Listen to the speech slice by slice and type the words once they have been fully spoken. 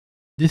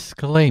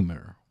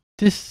Disclaimer.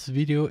 This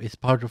video is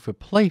part of a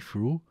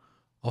playthrough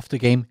of the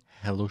game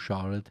Hello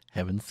Charlotte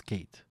Heaven's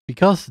Gate.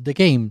 Because the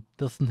game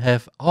doesn't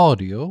have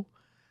audio,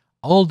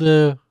 all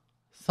the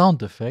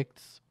sound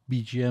effects,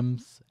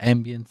 BGMs,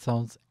 ambient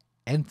sounds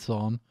and so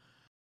on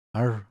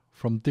are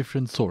from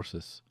different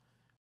sources.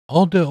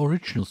 All the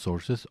original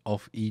sources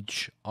of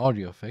each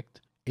audio effect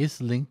is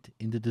linked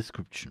in the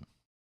description.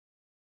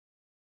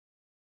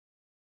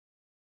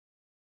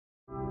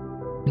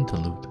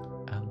 Interlude.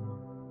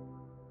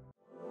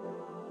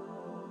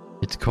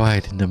 It's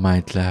quiet in the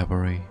mind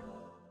library.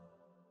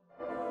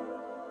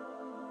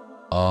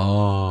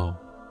 Oh.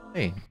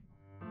 Hey.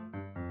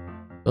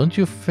 Don't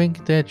you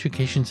think the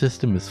education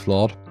system is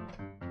flawed?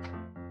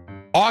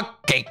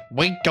 Okay,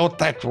 we got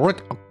that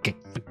right. Okay.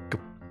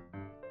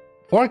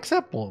 For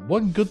example,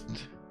 one good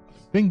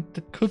thing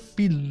that could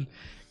be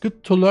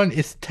good to learn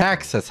is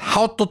taxes.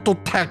 How to do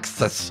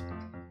taxes.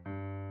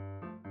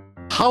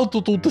 How to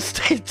do the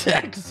state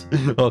tax.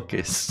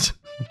 Okay.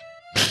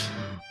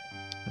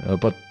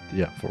 But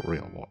yeah, for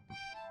real. What?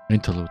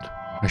 Interlude.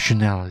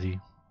 Nationality.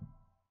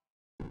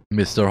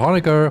 Mr.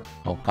 Honecker.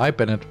 Oh, hi,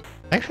 Bennett.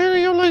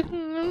 Actually, you're like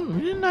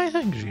really nice.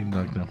 Actually,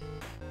 like that.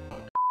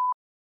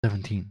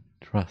 17.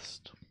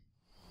 Trust.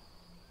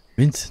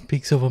 Vincent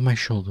peeks over my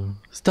shoulder,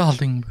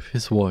 startling with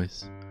his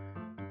voice.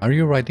 Are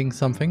you writing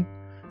something?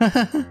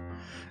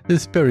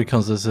 This barely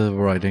counts as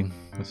writing.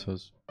 This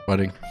was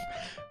writing.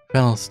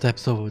 Fennel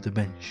steps over the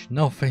bench,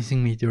 now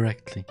facing me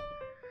directly.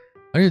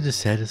 Are you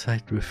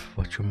dissatisfied with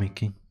what you're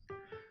making?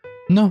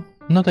 No,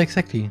 not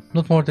exactly.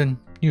 Not more than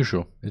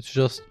usual. It's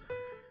just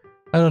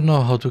I don't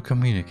know how to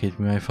communicate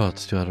my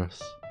thoughts to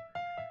others.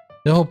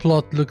 The whole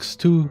plot looks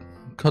too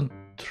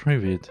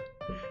contrived.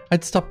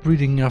 I'd stop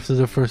reading after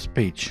the first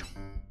page.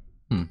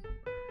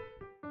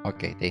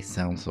 Okay, this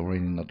sounds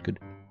already not good.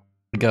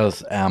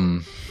 Because,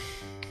 there's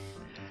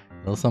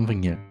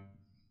something here.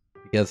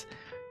 Because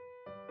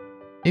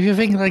if you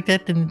think like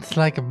that, then it's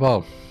like,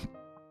 well,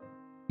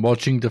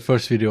 watching the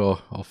first video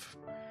of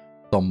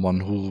someone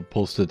who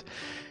posted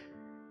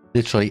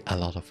literally a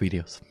lot of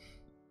videos.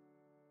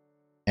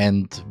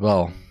 And,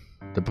 well,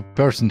 the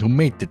person who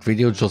made that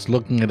video just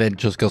looking at it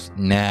just goes,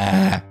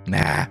 nah,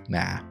 no.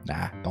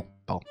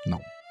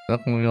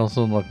 Definitely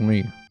also like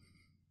me.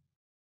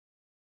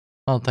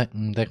 Well,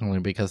 technically,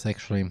 because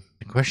actually,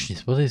 the question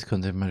is, what is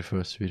content my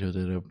first video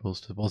that I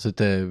posted? Was it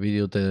the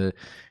video that,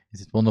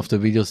 is it one of the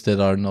videos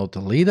that are now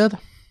deleted?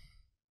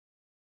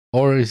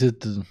 Or is it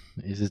the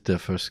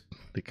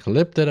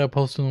clip that I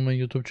posted on my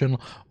YouTube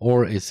channel?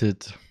 Or is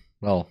it,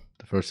 well,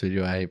 the first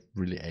video I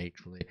really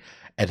actually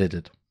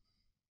edited?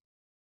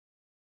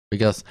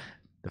 Because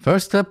the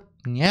first clip,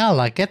 yeah, I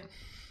like it.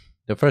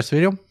 The first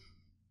video,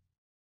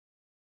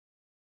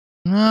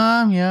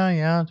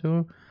 yeah,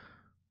 too.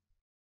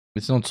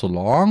 It's not so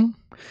long.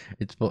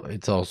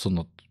 It's also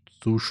not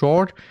too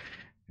short.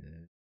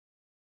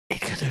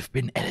 It could have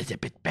been edited a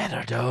bit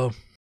better though,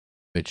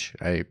 which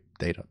I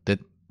did.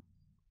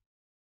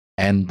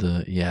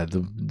 And yeah,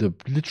 the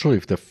literally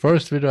the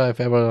first video I've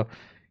ever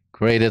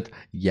created.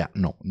 Yeah,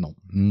 no,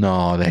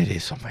 that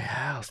is something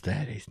else.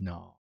 That is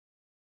no.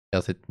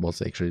 Yes, it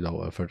was actually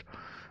low effort.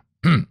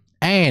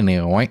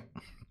 Anyway,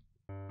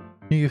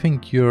 do you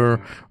think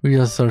your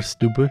videos are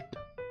stupid?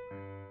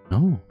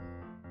 No.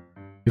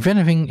 If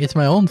anything, it's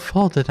my own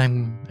fault that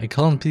I'm a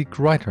complete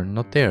writer,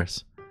 not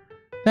theirs.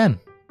 Then,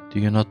 do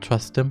you not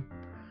trust them?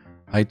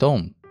 I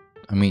don't.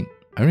 I mean,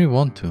 I really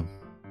want to.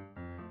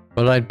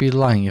 But I'd be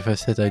lying if I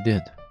said I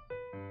did.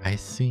 I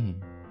see.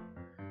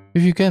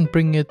 If you can't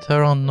bring it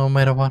around no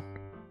matter what,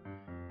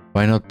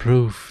 why not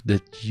prove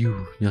that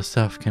you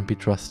yourself can be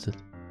trusted?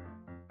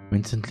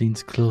 Vincent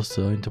leans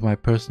closer into my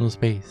personal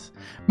space,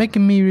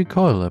 making me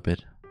recoil a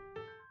bit.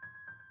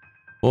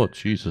 Oh,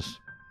 Jesus.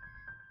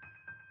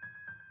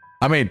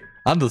 I mean,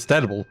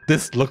 understandable.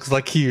 This looks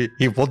like he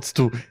wants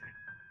to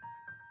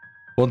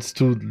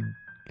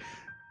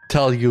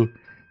tell you,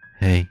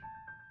 hey,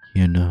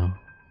 you know,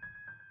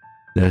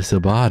 there's a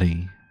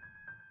body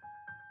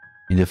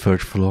in the third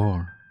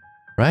floor,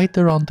 right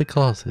around the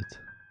closet.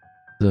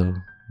 So,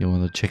 you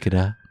wanna check it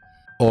out?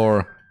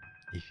 Or,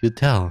 if you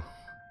tell,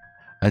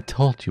 I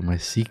told you my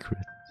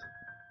secret.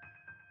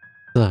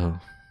 So,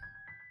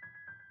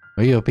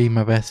 will you be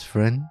my best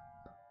friend?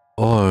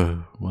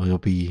 Or will you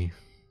be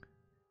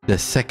the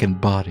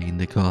second body in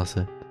the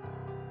closet?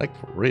 Like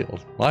for real,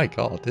 my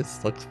god,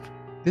 this looks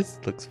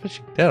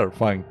freaking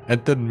terrifying.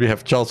 And then we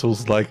have Charles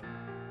who's like,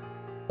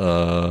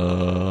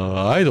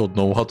 I don't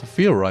know how to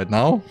feel right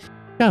now.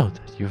 Show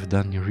that you've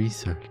done your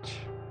research,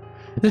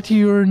 that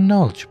you're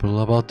knowledgeable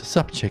about the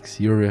subjects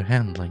you're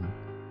handling,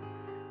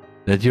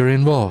 that you're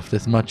involved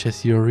as much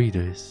as your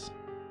reader is,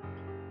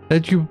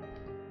 that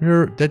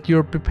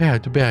you're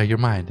prepared to bear your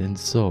mind and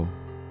soul.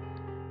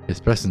 His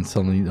presence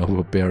suddenly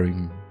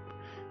overbearing.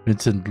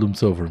 Vincent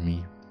looms over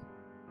me.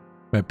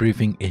 My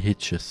breathing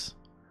hitches.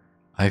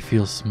 I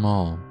feel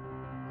small.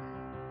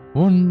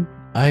 Wouldn't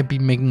I be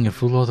making a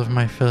fool out of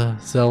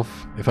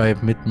myself if I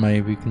admit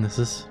my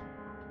weaknesses?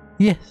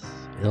 Yes,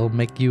 it'll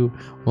make you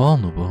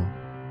vulnerable.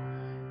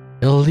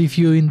 It'll leave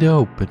you in the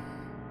open.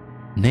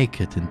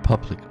 naked in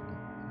public.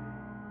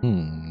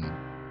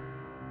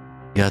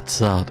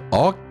 Gets out.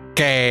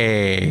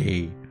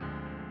 Okay.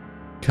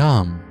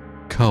 Come,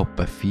 cope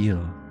a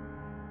feel.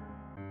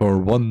 For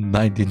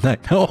 $1.99.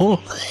 Oh.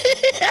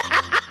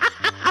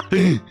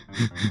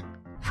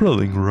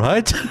 Thrilling,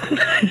 right?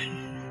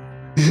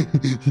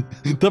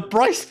 The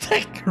price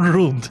tag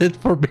ruined it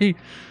for me.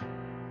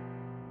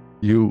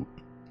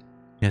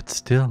 Yet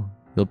still,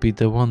 you'll be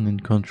the one in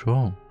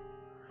control.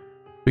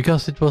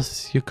 Because it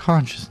was your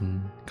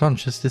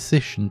conscious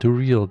decision to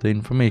reveal the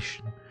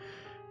information,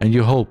 and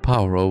you hold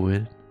power over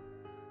it.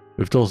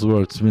 With those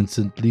words,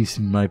 Vincent leaves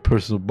my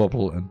personal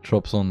bubble and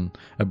drops on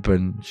a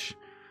bench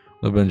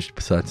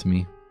beside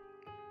me.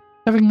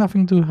 Having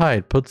nothing to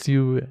hide puts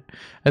you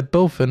at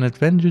both an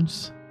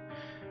advantage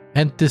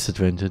and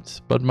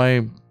disadvantage, but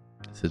my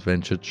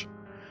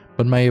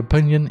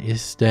opinion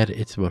is that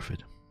it's worth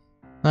it.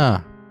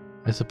 I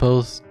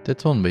suppose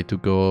that's one way to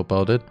go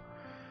about it.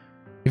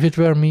 If it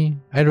were me,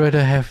 I'd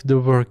rather have the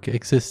work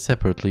exist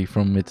separately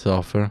from its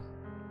offer.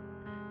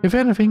 If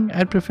anything,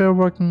 I'd prefer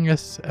working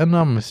as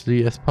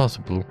anonymously as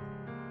possible.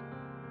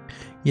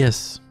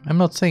 Yes, I'm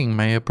not saying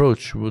my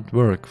approach would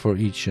work for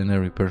each and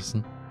every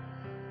person.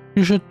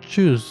 You should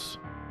choose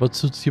what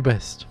suits you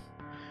best.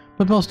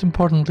 But most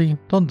importantly,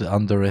 don't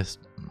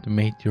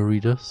underestimate your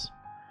readers.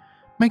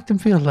 Make them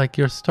feel like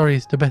your story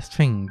is the best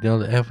thing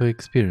they'll ever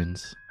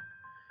experience.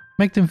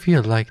 Make them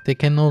feel like they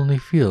can only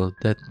feel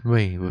that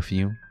way with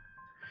you.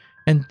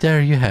 And there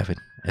you have it,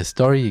 a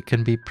story you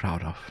can be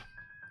proud of.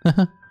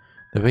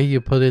 The way you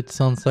put it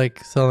sounds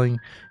like selling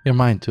your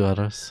mind to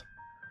others.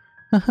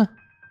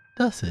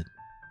 Does it?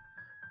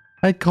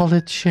 I'd call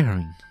it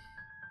sharing.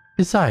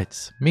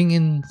 Besides, being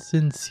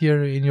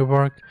insincere in your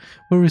work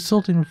will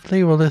result in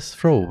flavorless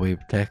throwaway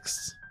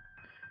texts.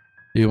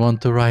 Do you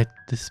want to write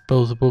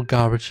disposable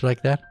garbage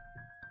like that?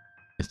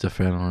 Mr.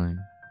 Fenelon,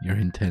 you're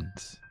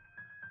intense.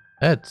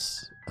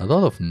 That's a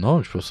lot of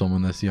knowledge for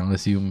someone as young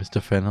as you,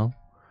 Mr. Fennel.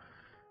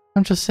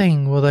 I'm just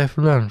saying what I've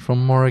learned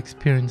from more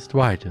experienced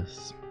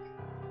writers.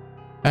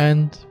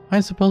 And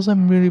I suppose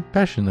I'm really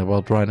passionate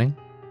about writing.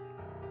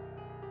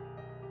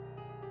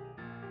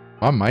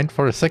 My mind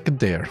for a second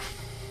there.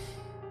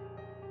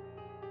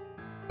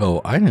 Oh,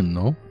 I didn't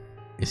know.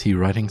 Is he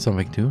writing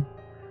something too?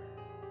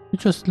 You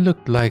just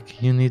looked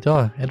like you need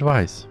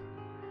advice.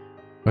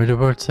 Were the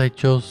words I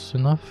chose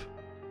enough?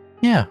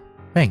 Yeah,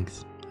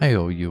 thanks. I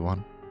owe you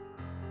one.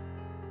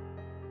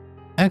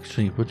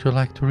 Actually, would you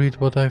like to read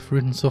what I've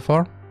written so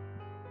far?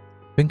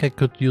 Think I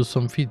could use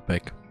some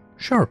feedback.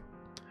 Sure.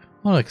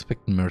 I'll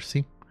expect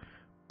mercy.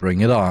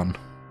 Bring it on.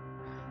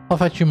 I'll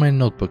fetch you my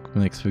notebook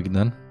next week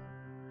then.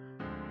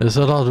 There's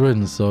a lot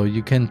written, so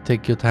you can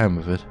take your time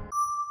with it.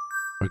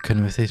 Our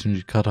conversation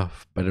is cut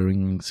off by the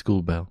ringing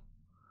school bell.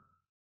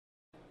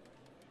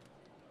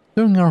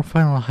 During our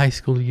final high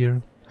school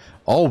year...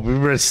 Oh, we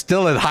were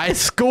still in high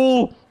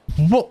school?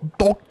 What?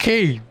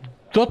 Okay.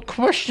 Not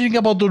questioning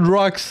about the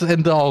drugs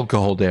and the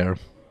alcohol there.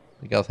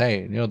 Because,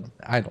 hey, you know,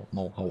 I don't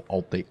know how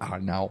old they are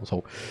now,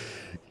 so...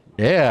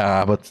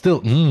 Yeah, but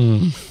still...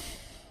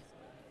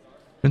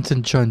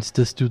 Vincent joins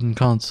the student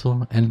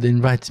council and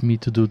invites me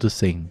to do the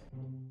same.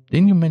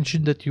 Didn't you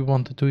mention that you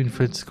wanted to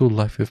influence school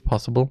life if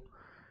possible?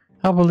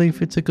 I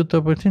believe it's a good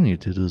opportunity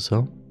to do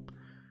so.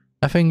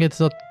 I think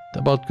it's not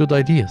about good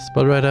ideas,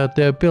 but rather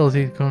the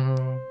ability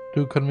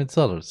to convince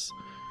others.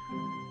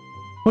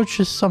 Which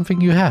is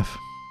something you have.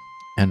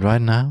 And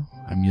right now,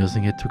 I'm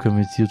using it to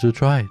convince you to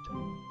try it.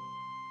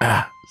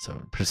 So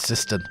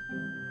persistent.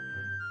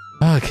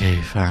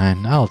 Okay,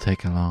 fine, I'll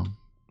take along.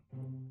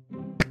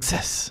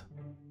 Success.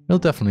 You'll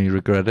definitely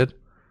regret it.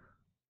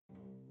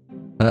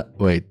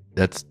 Wait,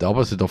 that's the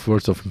opposite of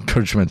words of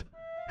encouragement.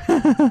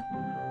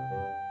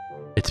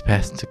 It's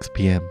past 6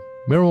 p.m.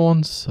 We're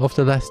one of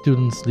the last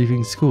students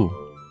leaving school.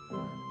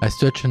 I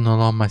stretch and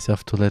allow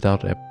myself to let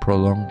out a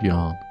prolonged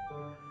yawn.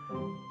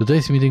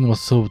 Today's meeting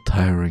was so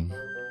tiring.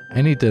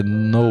 I need a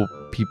no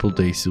people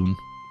day soon.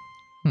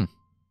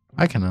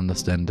 I can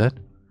understand that.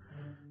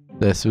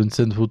 There's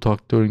Vincent who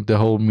talked during the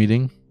whole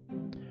meeting.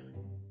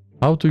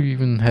 How do you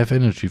even have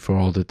energy for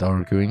all that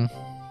arguing?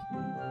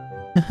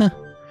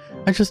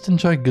 I just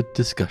enjoy good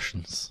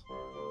discussion.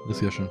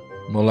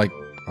 More like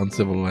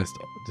uncivilized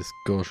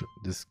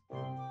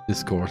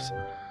discourse.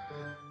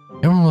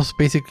 Everyone was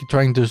basically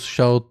trying to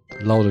shout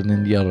louder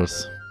than the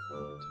others.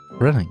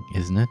 Thrilling,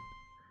 isn't it?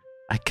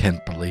 I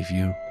can't believe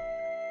you.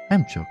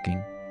 I'm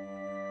joking.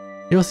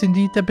 It was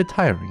indeed a bit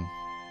tiring.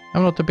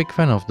 I'm not a big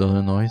fan of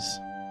the noise.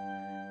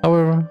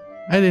 However,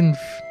 I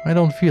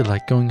don't feel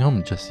like going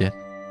home just yet.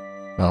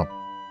 Well,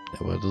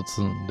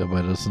 the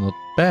weather's not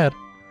bad.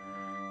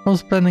 I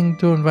was planning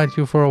to invite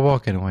you for a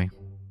walk anyway.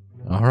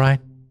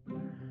 Alright.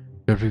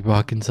 Could we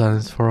walk in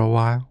silence for a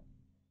while?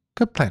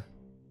 Good plan.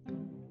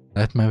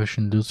 Let my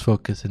vision lose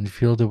focus and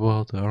feel the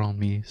world around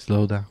me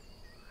slow down.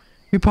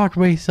 We part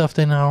ways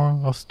after an hour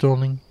of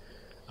strolling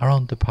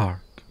around the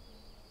park.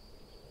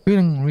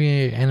 Feeling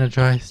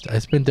re-energized, I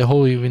spent the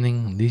whole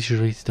evening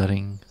leisurely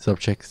studying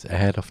subjects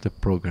ahead of the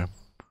program.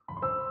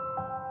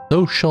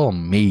 Social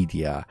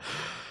media.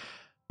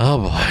 Oh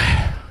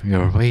boy. We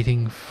are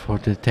waiting for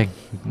the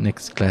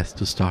next class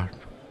to start.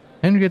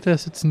 Henrietta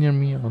sits near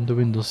me on the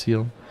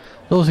windowsill,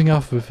 dozing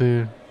off with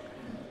a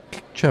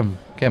chem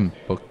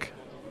book,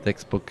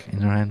 textbook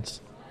in her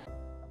hands.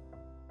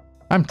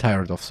 I'm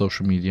tired of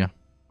social media.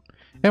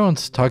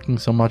 Everyone's talking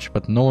so much,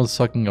 but no one's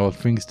talking about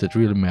things that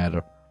really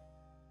matter.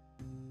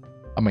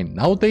 I mean,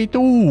 now they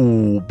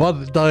do,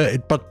 but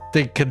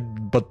they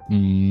can,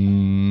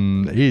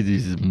 it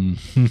is,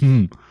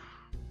 and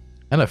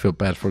I feel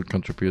bad for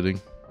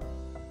contributing.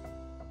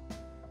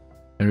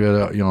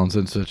 Henrietta yawns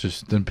and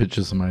stretches, then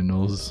pinches my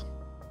nose.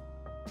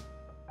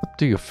 What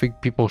do you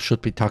think people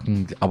should be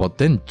talking about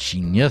then,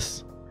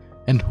 genius?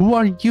 And who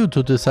are you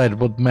to decide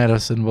what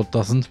matters and what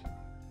doesn't?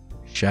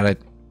 Shut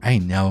it. I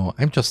know,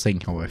 I'm just saying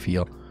how I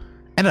feel.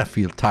 And I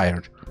feel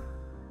tired.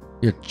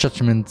 Your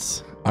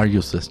judgments are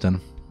useless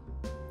then.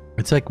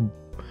 It's like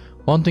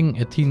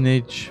wanting a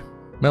teenage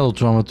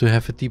melodrama to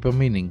have a deeper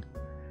meaning.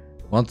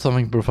 Want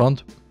something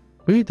profound?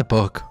 Read a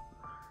book.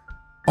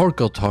 Or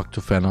go talk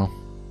to Fennel.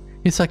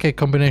 He's like a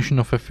combination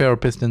of a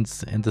therapist and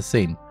a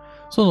saint.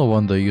 So no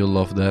wonder you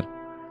love that.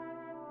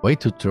 Way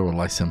to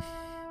terrorize him.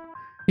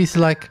 He's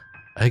like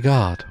a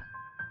god.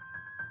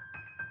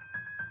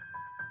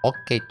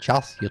 Okay,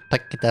 Charles, you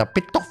take it a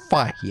bit too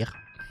far here.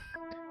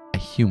 A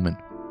human.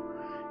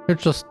 You're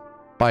just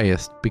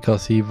biased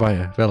because he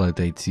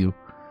validates you.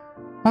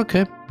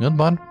 Okay, not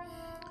bad.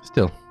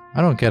 Still,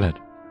 I don't get it.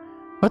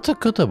 What's so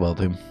good about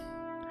him?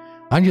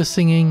 Aren't you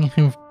singing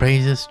him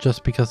praises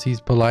just because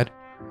he's polite?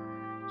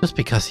 Just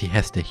because he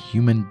has the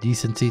human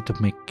decency to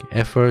make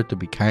effort to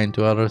be kind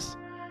to others?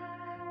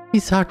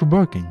 He's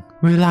hardworking,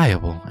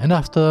 reliable, and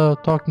after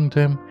talking to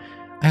him,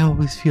 I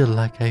always feel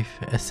like I've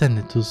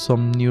ascended to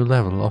some new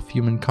level of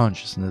human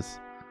consciousness.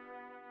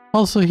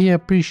 Also, he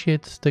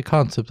appreciates the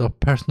concept of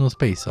personal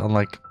space,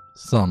 unlike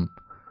some.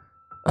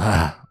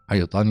 Are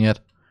you done yet?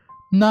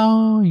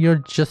 No, you're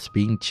just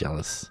being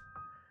jealous.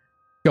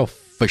 Go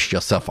fish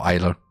yourself,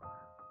 Eiler.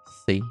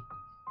 See?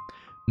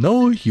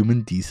 No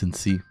human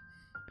decency.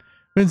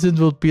 Vincent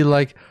would be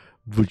like,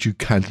 would you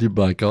kindly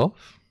back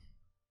off?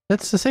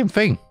 That's the same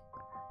thing.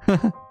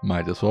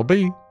 Might as well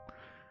be.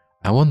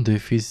 I wonder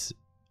if he's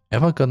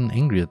ever gotten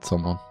angry at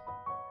someone.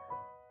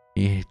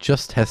 He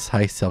just has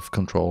high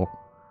self-control.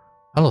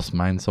 I lost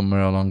mine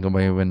somewhere along the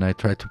way when I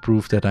tried to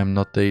prove that I'm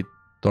not a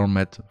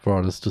doormat for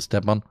others to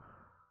step on.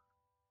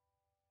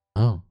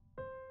 Oh.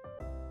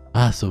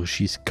 So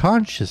she's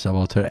conscious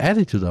about her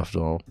attitude after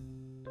all.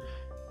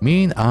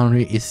 Mean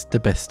Henri is the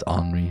best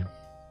Henri.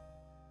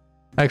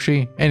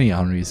 Actually, any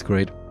Henri is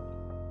great.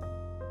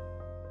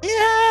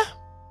 Yeah.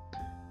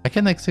 I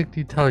can't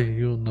exactly tell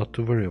you not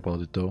to worry about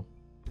it though.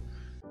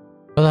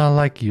 But I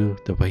like you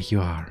the way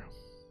you are.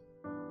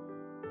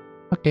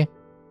 Okay.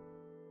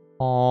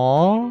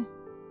 Aww.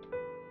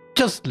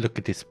 Just look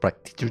at this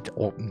practice.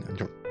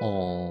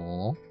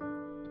 Aww.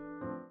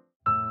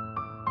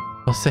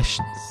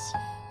 Possessions.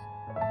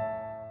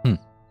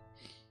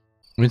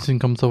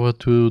 Vincent comes over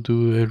to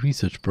do a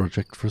research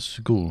project for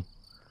school.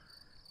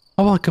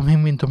 I welcome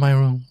him into my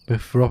room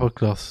with rubber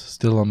gloves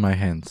still on my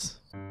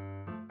hands.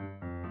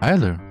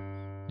 Eiler,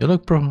 you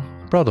look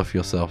proud of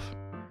yourself.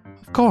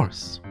 Of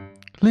course.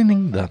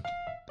 Cleaning done.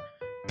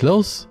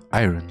 Clothes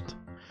ironed.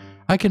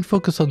 I can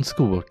focus on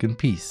schoolwork in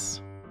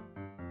peace.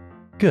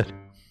 Good.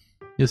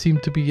 You seem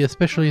to be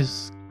especially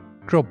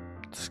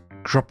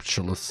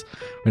scrupulous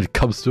when it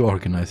comes to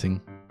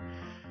organizing.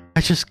 I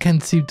just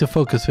can't seem to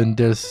focus when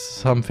there's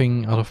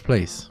something out of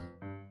place.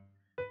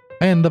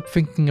 I end up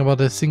thinking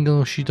about a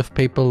single sheet of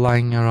paper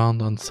lying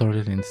around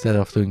unsorted instead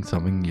of doing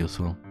something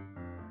useful.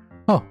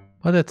 Oh,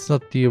 but that's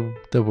not the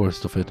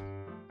worst of it.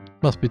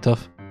 Must be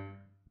tough.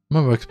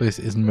 My workspace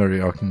isn't very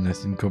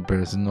organized in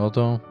comparison,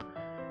 although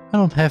I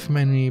don't have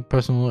many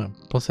personal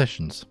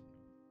possessions.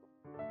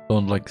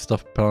 Don't like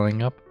stuff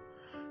piling up?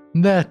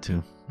 That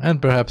too,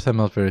 and perhaps I'm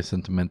not very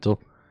sentimental.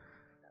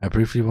 I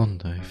briefly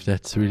wonder if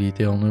that's really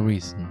the only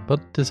reason,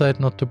 but decide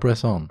not to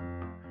press on.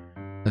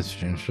 Let's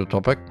change the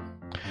topic.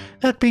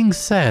 That being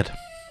said,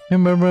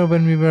 remember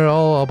when we were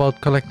all about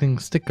collecting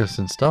stickers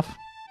and stuff?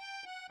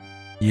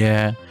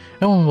 Yeah,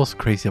 everyone was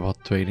crazy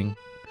about trading.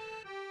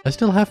 I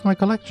still have my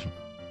collection.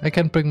 I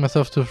can't bring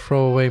myself to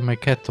throw away my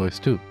cat toys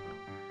too.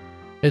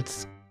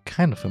 It's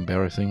kind of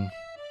embarrassing.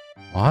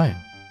 Why?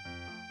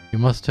 You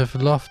must have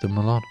loved them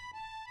a lot.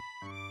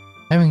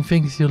 Having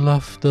things you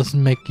love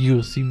doesn't make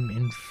you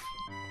seem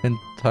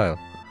infantile.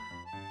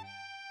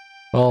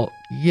 Well,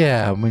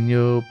 yeah, when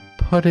you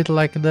put it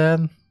like that.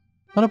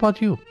 What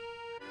about you?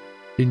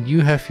 Didn't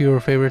you have your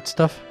favorite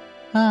stuff?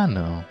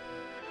 No.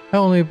 I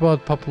only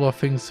bought popular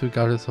things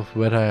regardless of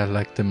whether I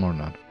liked them or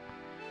not.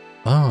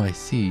 Oh, I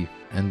see.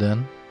 And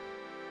then?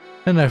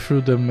 Then I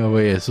threw them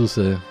away as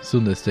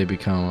soon as they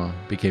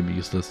became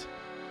useless.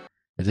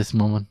 At this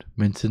moment,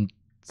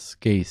 Vincent's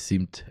gaze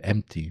seemed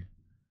empty.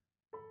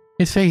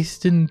 His face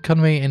didn't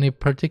convey any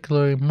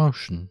particular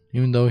emotion,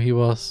 even though he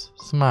was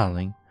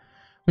smiling,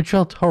 which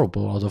felt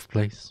horrible out of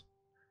place.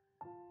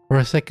 For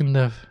a second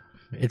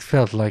it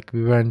felt like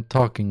we weren't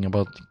talking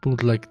about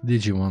bootleg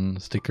Digimon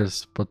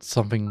stickers, but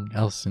something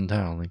else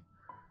entirely.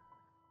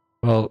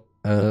 Well,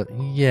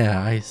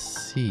 yeah, I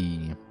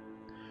see.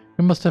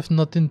 You must have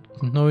no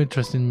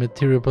interest in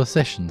material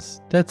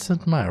possessions. That's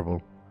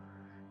admirable.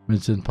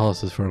 Vincent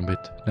pauses for a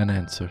bit, then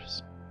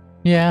answers.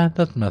 Yeah,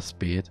 that must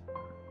be it.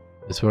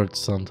 His words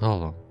sound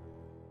hollow.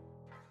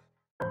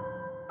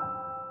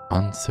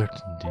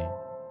 Uncertainty.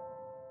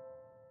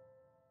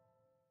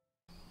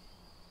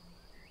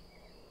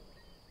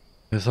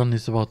 The sun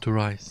is about to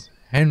rise.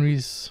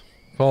 Henry's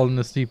fallen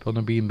asleep on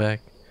a beanbag,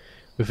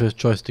 with a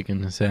joystick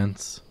in his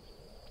hands.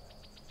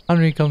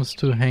 Henry comes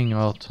to hang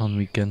out on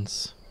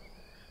weekends.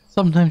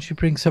 Sometimes she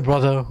brings her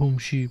brother, whom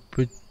she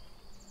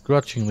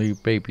begrudgingly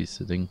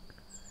babysitting.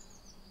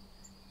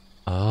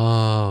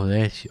 Oh,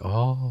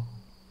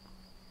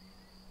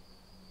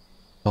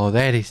 oh,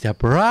 that is the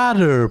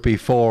brother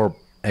before.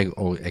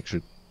 Oh,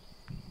 actually.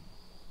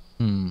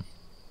 And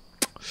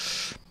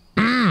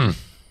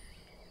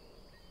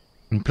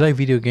play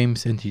video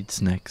games and eat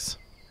snacks.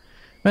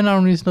 When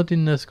Arnie is not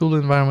in a school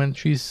environment,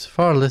 she's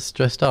far less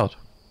stressed out.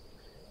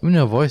 Even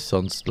her voice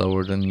sounds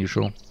slower than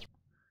usual.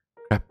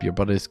 Crap, your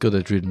brother is good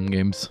at rhythm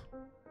games.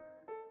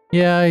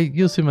 Yeah,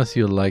 use him as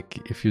you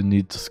like if you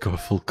need to score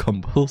full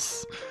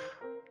combos.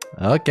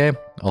 Okay,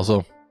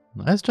 also,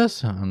 nice dress,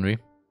 Henry.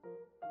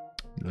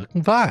 You're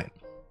looking fine.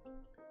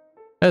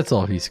 That's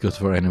all he's good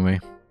for anyway.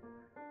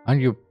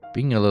 Aren't you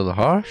being a little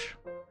harsh?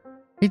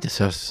 He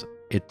deserves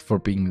it for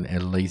being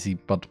lazy,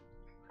 but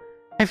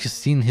have you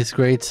seen his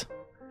grades?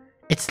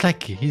 It's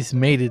like he's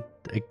made it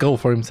a goal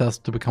for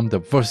himself to become the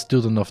worst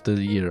student of the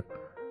year.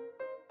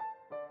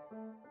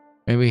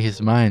 Maybe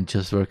his mind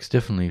just works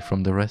differently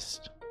from the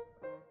rest.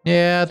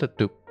 Yeah, that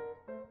too.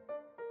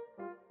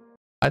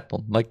 I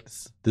don't like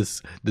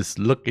this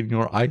look in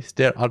your eyes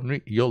there,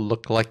 Henry. You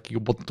look like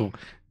you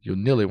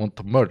nearly want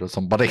to murder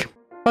somebody.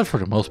 But for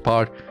the most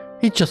part,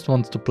 he just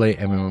wants to play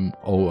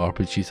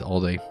MMORPGs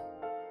all day.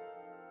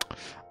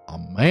 Oh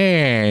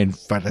man,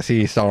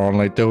 Fantasy Star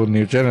Online 2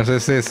 New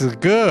Genesis is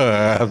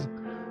good.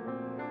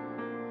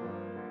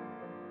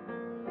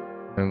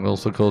 And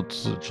also could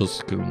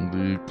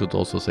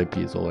also say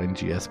PSO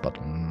NGS, but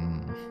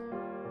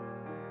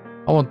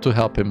I want to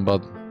help him,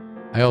 but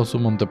I also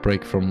want a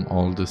break from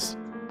all this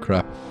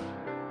crap.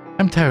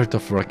 I'm tired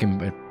of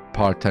working at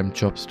part-time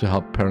jobs to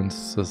help parents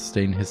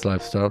sustain his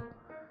lifestyle.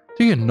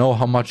 Do you know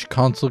how much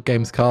console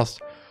games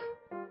cost?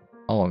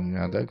 Oh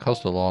yeah, they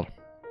cost a lot.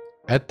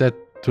 Add that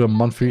to a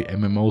monthly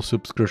MMO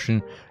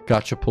subscription,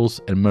 gacha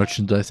pulls and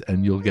merchandise,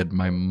 and you'll get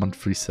my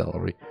monthly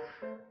salary.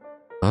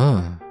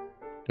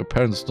 Your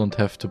parents don't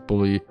have to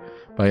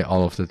buy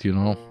all of that, you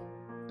know.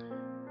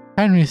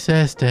 Henry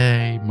says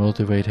they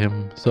motivate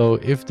him, so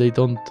if they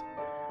don't,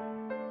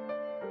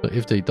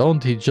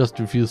 he just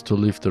refuses to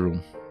leave the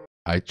room.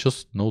 I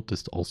just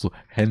noticed also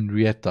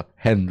Henrietta,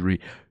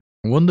 Henry.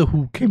 I wonder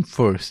who came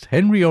first,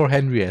 Henry or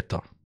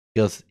Henrietta?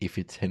 Because if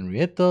it's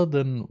Henrietta,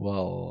 then,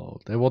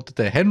 well, they wanted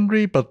a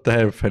Henry, but they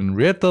have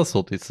Henrietta,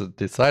 so they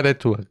decided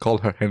to call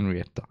her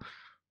Henrietta.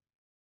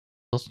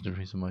 That's the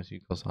reason why she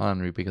calls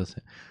Henry, because...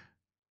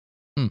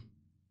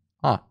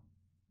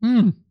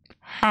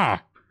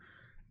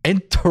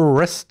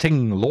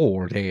 Interesting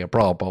lore there,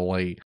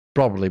 probably.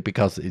 Probably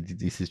because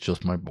this is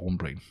just my own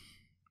brain.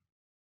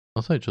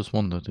 Also, I just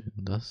wondered,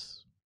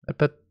 does I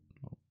bet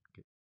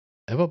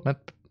ever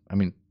met? I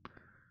mean,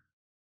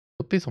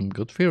 could be some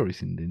good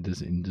theories in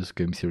this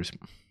game series.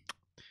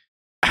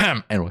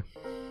 Anyway,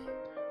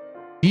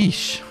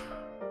 yeesh.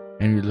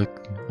 Henry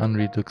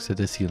looks at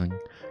the ceiling,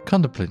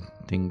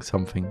 contemplating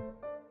something.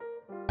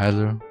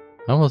 Either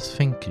I was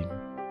thinking,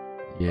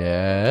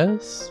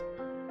 yes,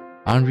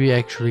 Henry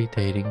actually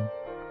dating?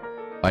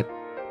 What?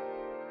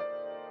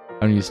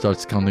 Henry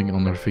starts counting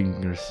on her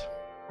fingers.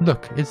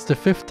 Look, it's the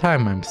 5th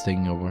time I'm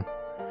staying over.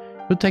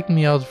 You take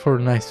me out for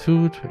nice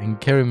food and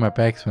carry my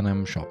bags when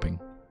I'm shopping.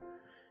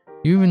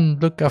 You even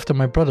look after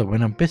my brother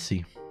when I'm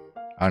busy.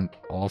 And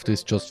all of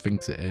this just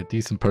thinks a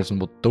decent person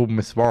would do,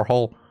 Miss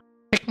Warhol.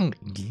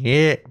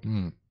 Yeah.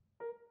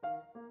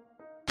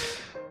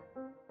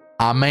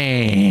 I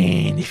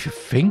mean, if you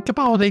think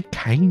about it,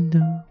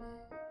 kinda.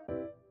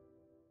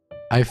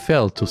 I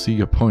fail to see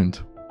your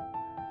point.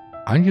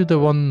 Aren't you the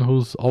one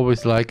who's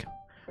always like,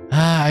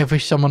 I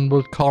wish someone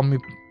would call me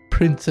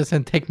princess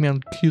and take me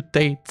on cute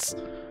dates.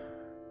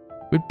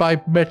 We'd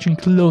buy matching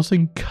clothes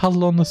and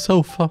cuddle on the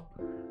sofa.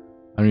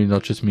 And he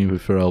nudges me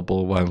with her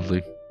elbow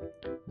violently.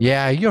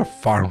 Yeah, you're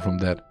far from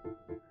that.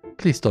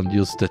 Please don't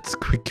use that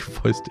squeaky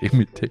voice to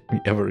imitate me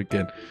ever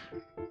again.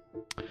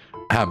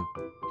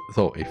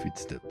 So if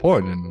it's that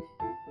point, then...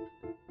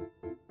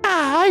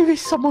 I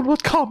wish someone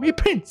would call me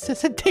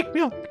princess and take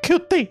me on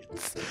cute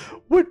dates.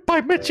 We'd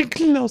buy matching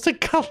clothes and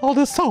cuddle on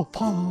the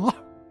sofa.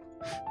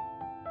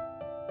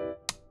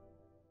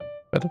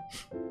 Better.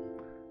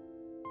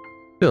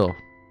 Still,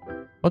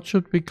 what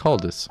should we call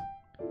this?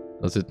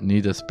 Does it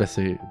need a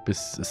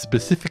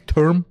specific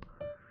term?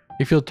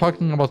 If you're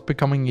talking about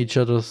becoming each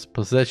other's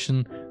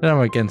possession, then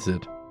I'm against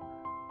it.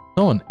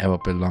 No one ever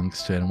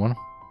belongs to anyone.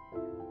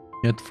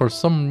 Yet for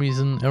some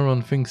reason,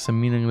 everyone thinks a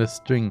meaningless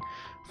string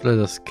of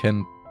letters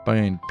can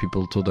bind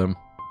people to them.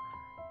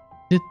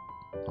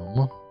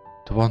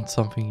 to want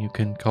something you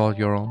can call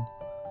your own.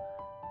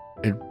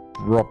 It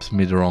rubs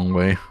me the wrong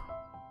way.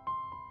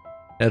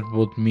 That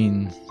would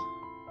mean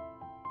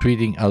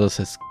treating others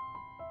as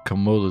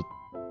commodities,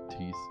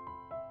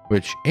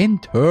 which in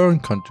turn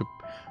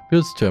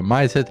contributes to a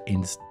mindset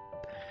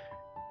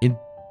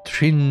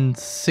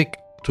intrinsic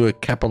to a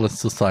capitalist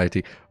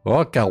society.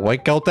 Okay, we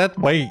go that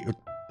way.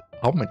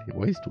 How many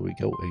ways do we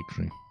go,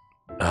 actually?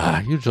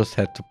 You just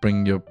had to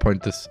bring your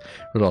pointless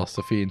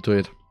philosophy into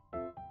it.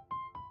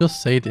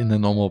 Just say it in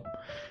normal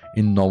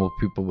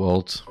people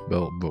words.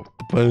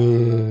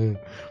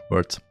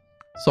 Words.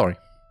 Sorry.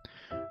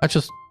 I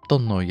just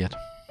don't know yet.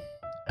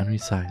 And he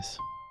sighs.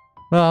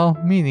 Well,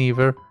 me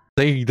neither.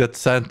 Saying that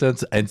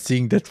sentence and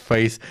seeing that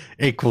face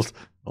equals,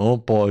 oh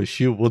boy,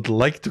 she would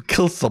like to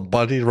kill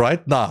somebody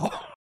right now.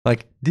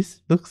 Like,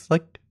 this looks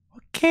like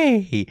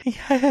okay.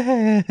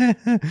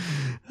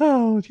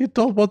 Oh, you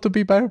don't want to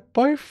be my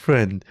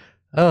boyfriend.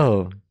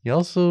 Oh, you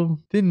also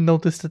didn't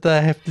notice that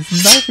I have this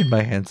knife in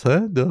my hands,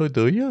 huh?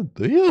 Do you?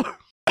 Do you?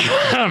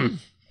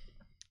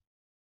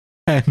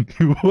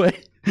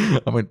 Anyway,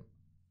 I mean,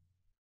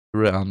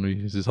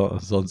 Henry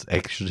sounds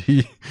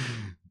actually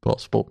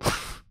possible.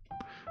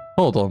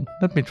 Hold on,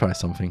 let me try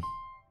something.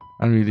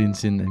 Henry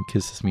leans in and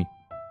kisses me.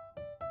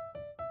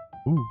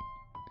 Ooh.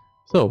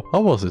 So,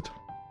 how was it?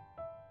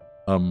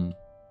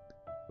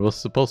 It was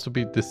supposed to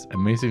be this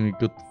amazingly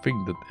good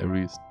thing that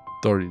every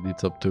story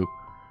leads up to.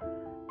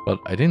 But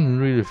I didn't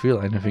really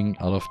feel anything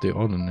out of the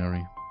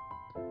ordinary.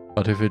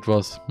 But if it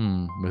was,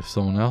 with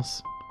someone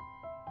else?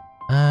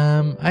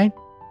 I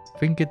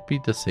think it'd be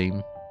the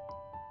same.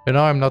 You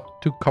know, I'm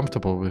not too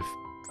comfortable with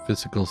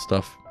physical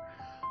stuff.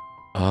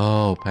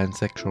 Oh,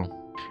 pansexual.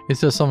 Is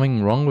there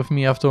something wrong with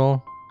me after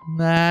all?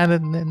 Nah,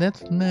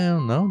 that's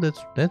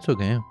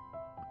okay.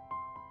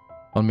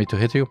 Want me to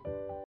hit you?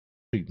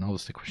 No,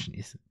 that's the question.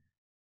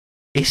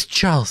 Is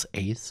Charles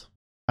ace?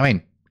 I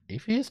mean,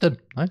 if he is, then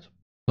nice.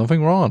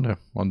 Nothing wrong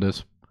on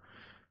this.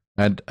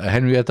 And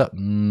Henrietta,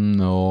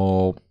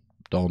 no,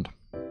 don't.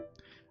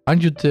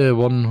 Aren't you the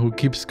one who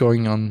keeps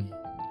going on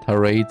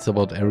tirades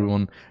about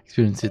everyone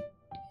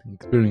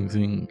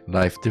experiencing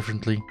life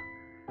differently?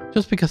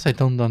 Just because I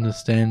don't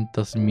understand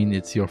doesn't mean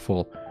it's your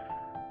fault.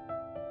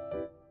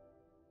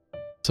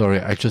 Sorry,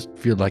 I just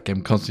feel like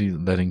I'm constantly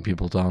letting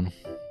people down.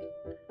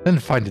 Then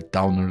find a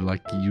downer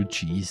like you,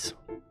 cheese.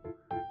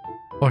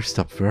 Or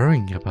stop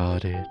worrying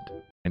about it.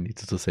 I need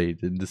to say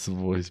it in this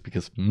voice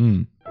because,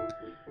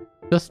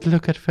 just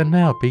look at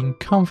Fennell being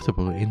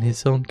comfortable in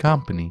his own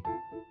company.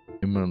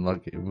 You mean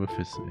like with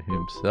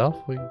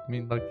himself? Or you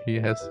mean like he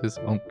has his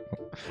own?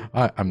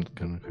 I'm not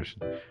gonna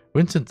question.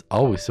 Vincent's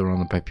always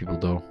surrounded by people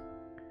though.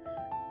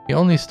 He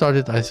only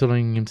started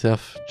isolating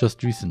himself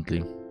just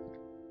recently.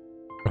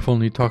 I've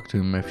only talked to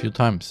him a few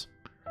times.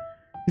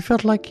 It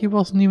felt like he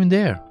wasn't even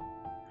there.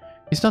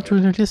 He's not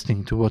really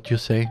listening to what you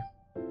say.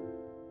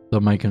 So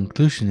my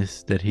conclusion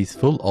is that he's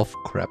full of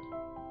crap.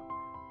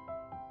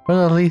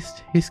 But at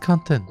least he's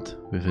content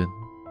with it.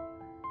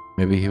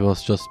 Maybe he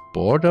was just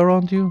bored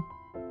around you?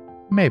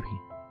 Maybe.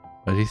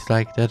 But he's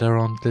like that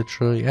around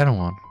literally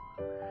anyone.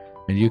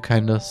 And you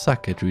kinda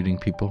suck at reading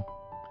people.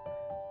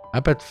 I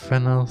bet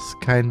Fennell's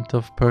kind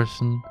of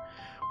person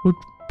would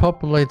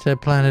populate the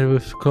planet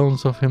with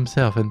clones of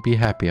himself and be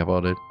happy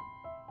about it.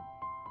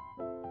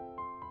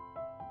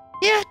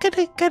 Yeah, can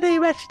I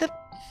imagine that?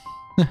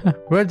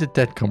 Where did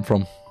that come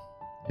from?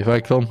 If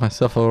I cloned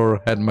myself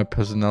or had my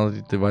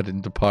personality divided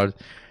into parts,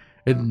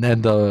 it'd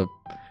end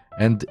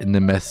in a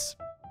mess.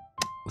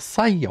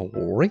 Sorry.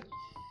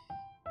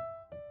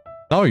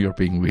 Now you're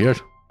being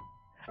weird.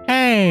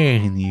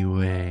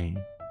 Anyway,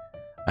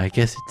 I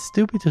guess it's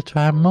stupid to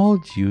try and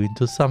mold you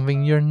into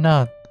something you're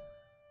not.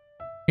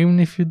 Even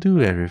if you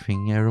do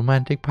everything a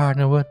romantic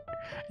partner would,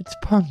 it's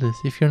pointless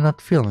if you're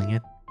not feeling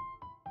it.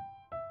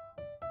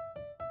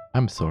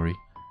 I'm sorry.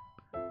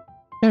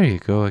 There you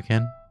go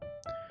again.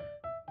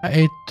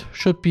 It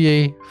should be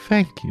a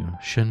thank you,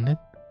 shouldn't it?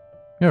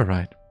 You're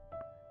right.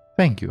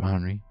 Thank you,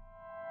 Henry.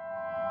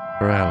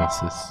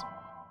 Paralysis.